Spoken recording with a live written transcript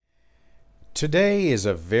Today is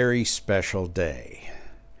a very special day.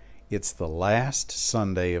 It's the last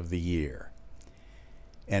Sunday of the year.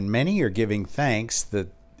 And many are giving thanks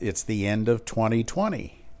that it's the end of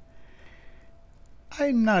 2020.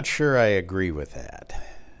 I'm not sure I agree with that.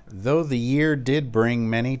 Though the year did bring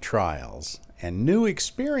many trials and new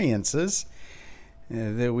experiences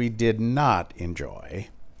that we did not enjoy,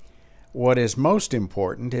 what is most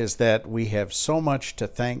important is that we have so much to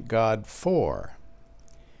thank God for.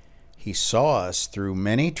 He saw us through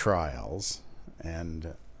many trials,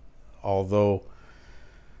 and although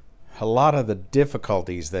a lot of the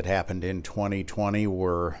difficulties that happened in 2020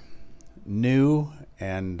 were new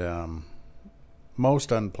and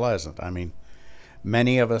most unpleasant.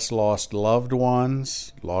 Many of us lost loved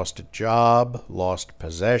ones, lost a job, lost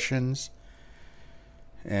possessions,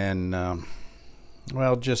 and,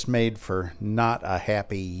 just made for not a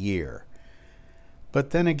happy year. But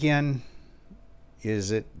then again,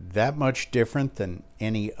 is it that much different than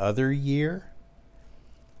any other year?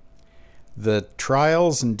 The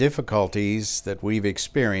trials and difficulties that we've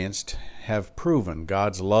experienced have proven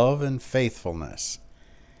God's love and faithfulness.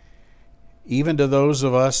 Even to those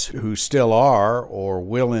of us who still are or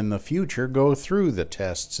will in the future go through the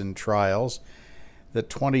tests and trials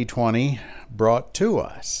that 2020 brought to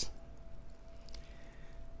us.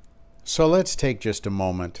 So let's take just a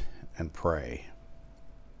moment and pray.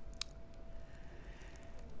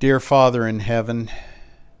 Dear Father in heaven,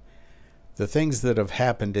 the things that have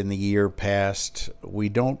happened in the year past, we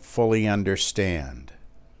don't fully understand.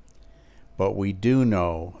 But we do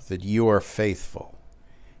know that you are faithful,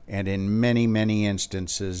 and in many, many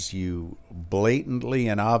instances you blatantly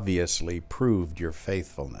and obviously proved your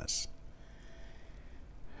faithfulness.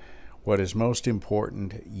 What is most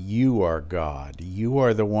important, you are God. You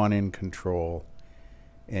are the one in control,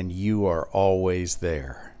 and you are always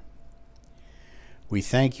there. We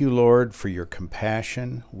thank you, Lord, for your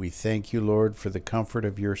compassion. We thank you, Lord, for the comfort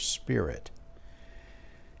of your Spirit.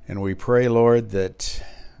 And we pray, Lord, that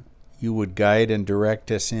you would guide and direct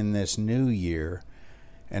us in this new year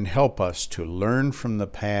and help us to learn from the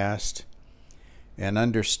past and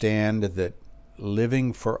understand that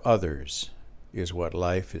living for others is what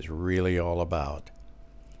life is really all about.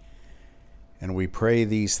 And we pray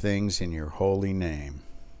these things in your holy name.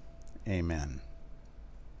 Amen.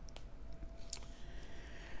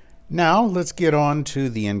 Now let's get on to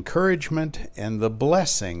the encouragement and the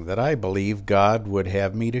blessing that I believe God would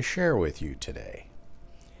have me to share with you today.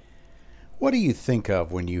 What do you think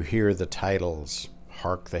of when you hear the titles,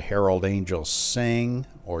 Hark the Herald Angels Sing,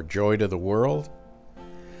 or Joy to the World?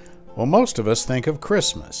 Well, most of us think of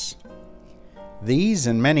Christmas. These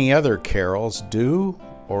and many other carols do,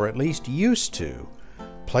 or at least used to,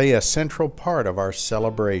 play a central part of our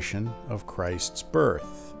celebration of Christ's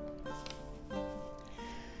birth.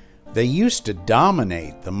 They used to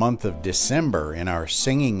dominate the month of December in our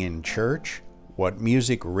singing in church, what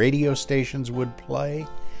music radio stations would play,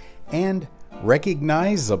 and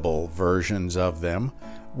recognizable versions of them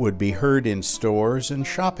would be heard in stores and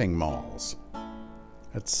shopping malls.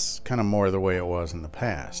 That's kind of more the way it was in the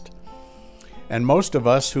past. And most of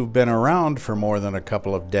us who've been around for more than a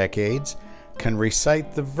couple of decades can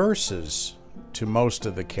recite the verses to most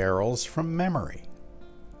of the carols from memory.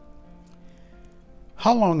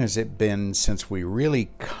 How long has it been since we really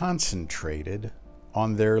concentrated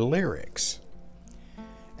on their lyrics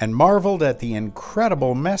and marveled at the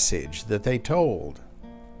incredible message that they told?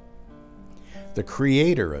 The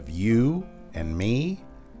Creator of you and me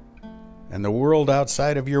and the world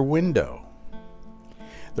outside of your window.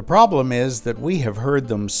 The problem is that we have heard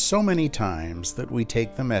them so many times that we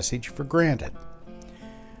take the message for granted.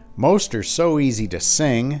 Most are so easy to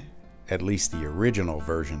sing, at least the original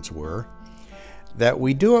versions were, that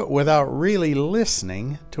we do it without really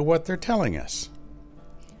listening to what they're telling us.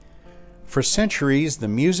 For centuries, the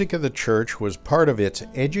music of the church was part of its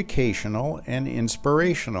educational and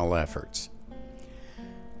inspirational efforts.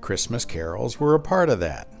 Christmas carols were a part of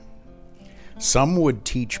that. Some would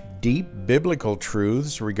teach deep biblical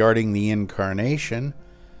truths regarding the incarnation,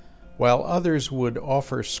 while others would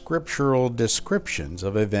offer scriptural descriptions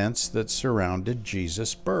of events that surrounded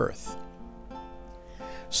Jesus' birth.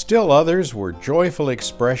 Still others were joyful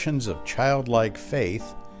expressions of childlike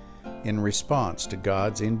faith in response to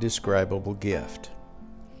God's indescribable gift.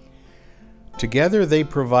 Together they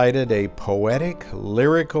provided a poetic,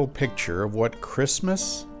 lyrical picture of what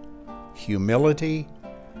Christmas, humility,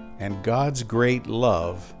 and God's great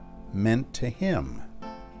love meant to him.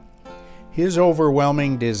 His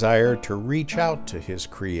overwhelming desire to reach out to his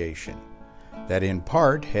creation, that in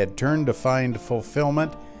part had turned to find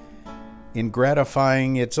fulfillment in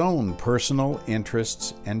gratifying its own personal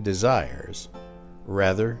interests and desires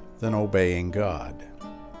rather than obeying God.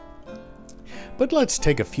 But let's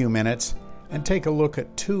take a few minutes and take a look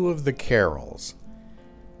at two of the carols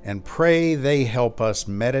and pray they help us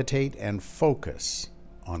meditate and focus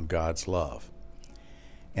on God's love,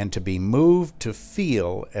 and to be moved to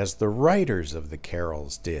feel as the writers of the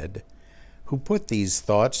carols did, who put these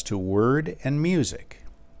thoughts to word and music.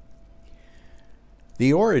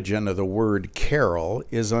 The origin of the word carol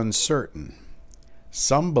is uncertain.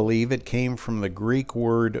 Some believe it came from the Greek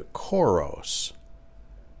word choros.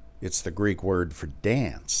 It's the Greek word for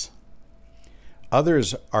dance.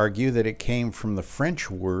 Others argue that it came from the French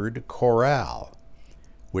word chorale,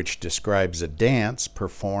 which describes a dance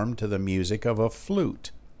performed to the music of a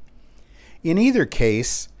flute. In either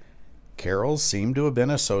case, carols seem to have been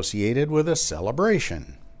associated with a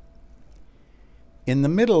celebration. In the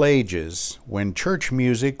Middle Ages, when church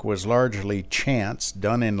music was largely chants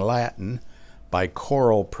done in Latin by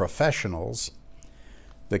choral professionals,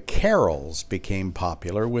 the carols became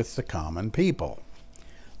popular with the common people.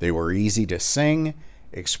 They were easy to sing,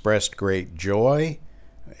 expressed great joy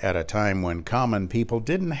at a time when common people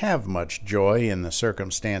didn't have much joy in the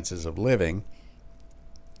circumstances of living.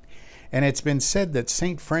 And it's been said that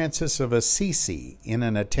St. Francis of Assisi, in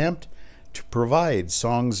an attempt to provide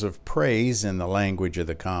songs of praise in the language of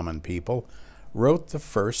the common people, wrote the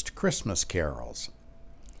first Christmas carols.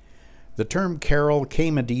 The term carol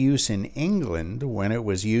came into use in England when it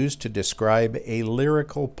was used to describe a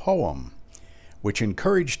lyrical poem, which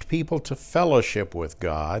encouraged people to fellowship with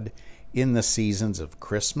God in the seasons of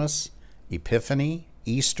Christmas, Epiphany,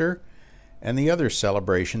 Easter, and the other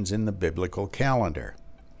celebrations in the biblical calendar.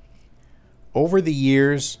 Over the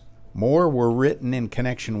years, more were written in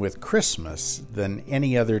connection with Christmas than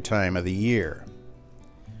any other time of the year.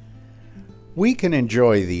 We can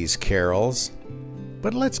enjoy these carols,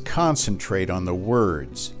 but let's concentrate on the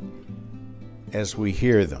words as we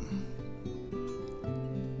hear them.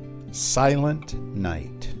 Silent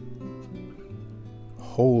night,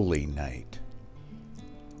 holy night,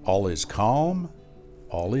 all is calm,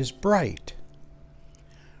 all is bright.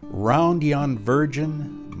 Round yon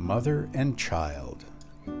virgin, mother and child,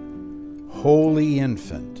 holy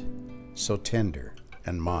infant, so tender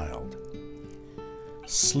and mild.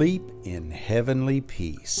 Sleep in heavenly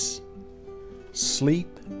peace.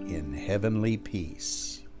 Sleep in heavenly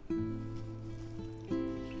peace.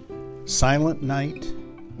 Silent night,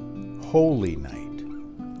 holy night.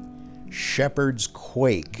 Shepherds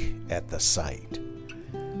quake at the sight.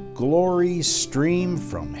 Glories stream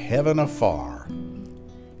from heaven afar.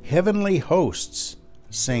 Heavenly hosts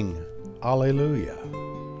sing Alleluia.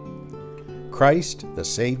 Christ the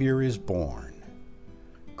Savior is born.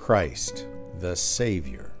 Christ the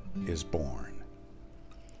Savior is born.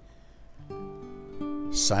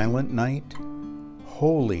 Silent night,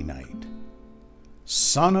 holy night.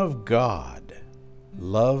 Son of God,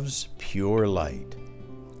 love's pure light.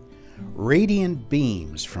 Radiant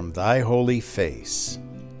beams from thy holy face,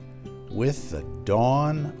 with the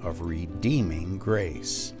dawn of redeeming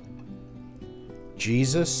grace.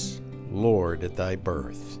 Jesus, Lord, at thy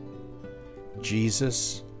birth.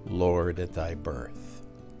 Jesus, Lord, at thy birth.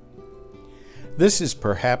 This is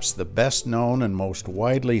perhaps the best known and most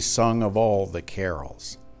widely sung of all the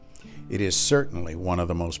carols. It is certainly one of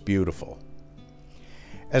the most beautiful.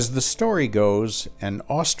 As the story goes, an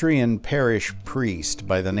Austrian parish priest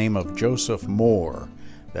by the name of Joseph Mohr,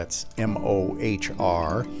 that's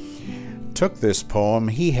M-O-H-R, took this poem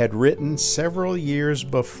he had written several years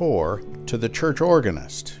before to the church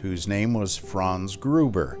organist, whose name was Franz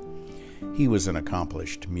Gruber. He was an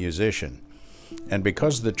accomplished musician, and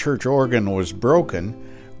because the church organ was broken,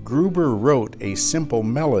 Gruber wrote a simple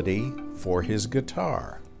melody for his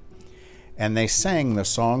guitar, and they sang the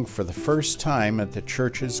song for the first time at the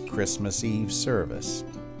church's Christmas Eve service.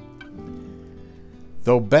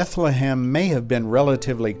 Though Bethlehem may have been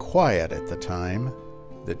relatively quiet at the time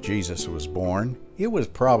that Jesus was born, it was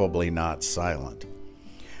probably not silent.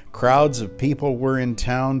 Crowds of people were in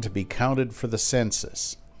town to be counted for the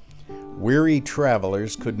census. Weary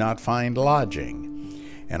travelers could not find lodging,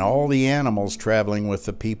 and all the animals traveling with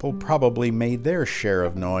the people probably made their share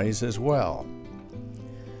of noise as well.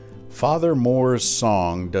 Father Mohr's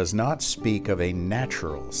song does not speak of a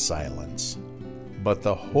natural silence, but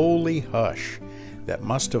the holy hush that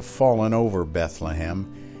must have fallen over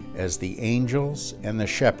Bethlehem as the angels and the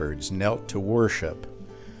shepherds knelt to worship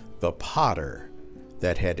the potter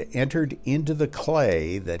that had entered into the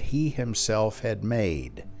clay that he himself had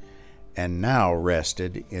made, and now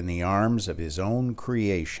rested in the arms of his own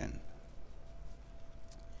creation.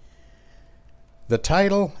 The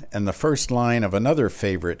title and the first line of another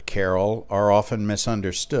favorite carol are often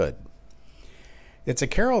misunderstood. It's a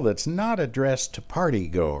carol that's not addressed to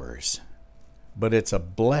partygoers, but it's a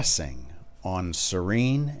blessing on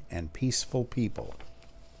serene and peaceful people.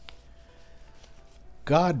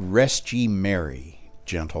 God rest ye merry,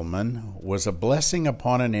 gentlemen, was a blessing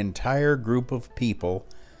upon an entire group of people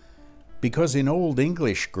because in Old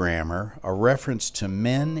English grammar, a reference to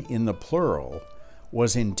men in the plural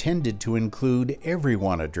was intended to include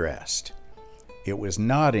everyone addressed. It was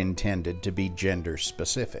not intended to be gender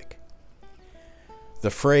specific. The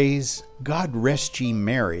phrase, God rest ye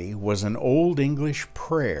merry, was an Old English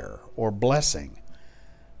prayer or blessing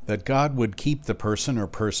that God would keep the person or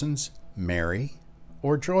persons merry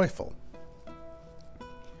or joyful.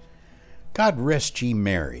 God rest ye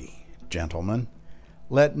merry, gentlemen,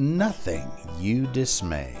 let nothing you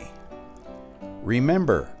dismay.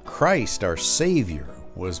 Remember, Christ our Savior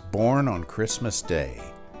was born on Christmas Day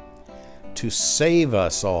to save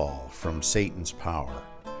us all from Satan's power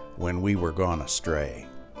when we were gone astray.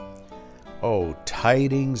 Oh,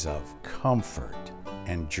 tidings of comfort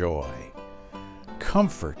and joy,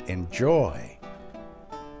 comfort and joy.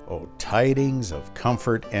 Oh, tidings of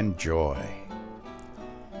comfort and joy.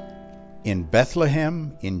 In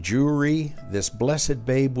Bethlehem, in Jewry, this blessed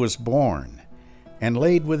babe was born, and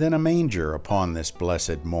laid within a manger upon this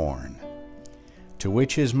blessed morn, to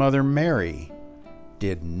which his mother Mary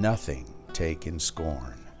did nothing take in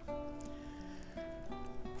scorn.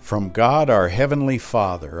 From God our heavenly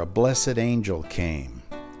Father a blessed angel came,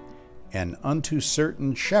 and unto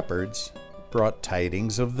certain shepherds brought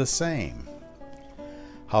tidings of the same,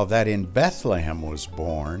 how that in Bethlehem was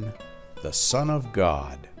born the Son of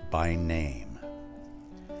God by name.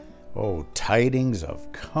 Oh, tidings of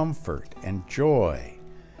comfort and joy,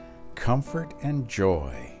 comfort and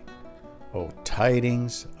joy. Oh,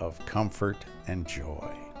 tidings of comfort and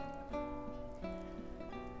joy.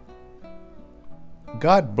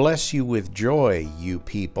 God bless you with joy, you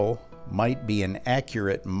people, might be an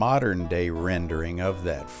accurate modern-day rendering of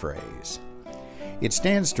that phrase. It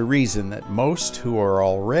stands to reason that most who are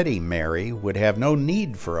already merry would have no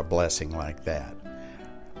need for a blessing like that.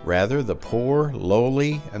 Rather, the poor,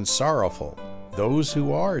 lowly, and sorrowful, those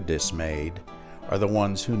who are dismayed, are the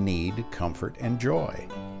ones who need comfort and joy.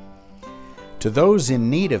 To those in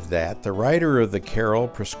need of that, the writer of the carol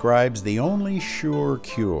prescribes the only sure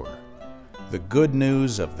cure, the good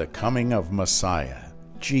news of the coming of Messiah,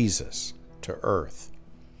 Jesus, to earth.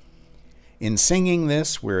 In singing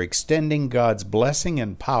this, we're extending God's blessing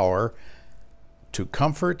and power to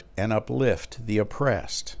comfort and uplift the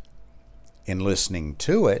oppressed. In listening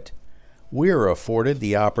to it, we're afforded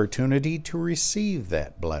the opportunity to receive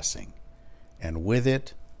that blessing, and with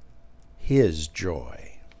it, His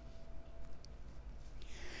joy.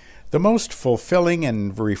 The most fulfilling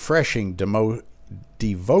and refreshing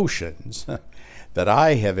devotions that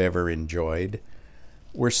I have ever enjoyed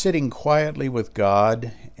were sitting quietly with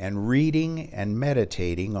God and reading and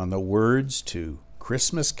meditating on the words to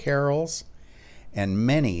Christmas carols and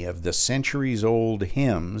many of the centuries-old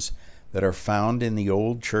hymns that are found in the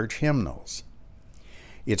old church hymnals.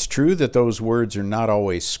 It's true that those words are not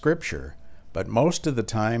always scripture, but most of the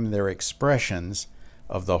time they're expressions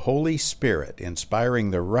of the Holy Spirit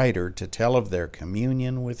inspiring the writer to tell of their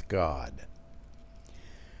communion with God.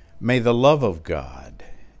 May the love of God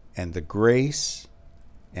and the grace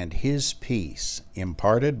and His peace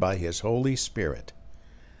imparted by His Holy Spirit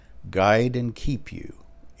guide and keep you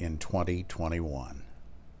in 2021.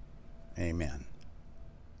 Amen.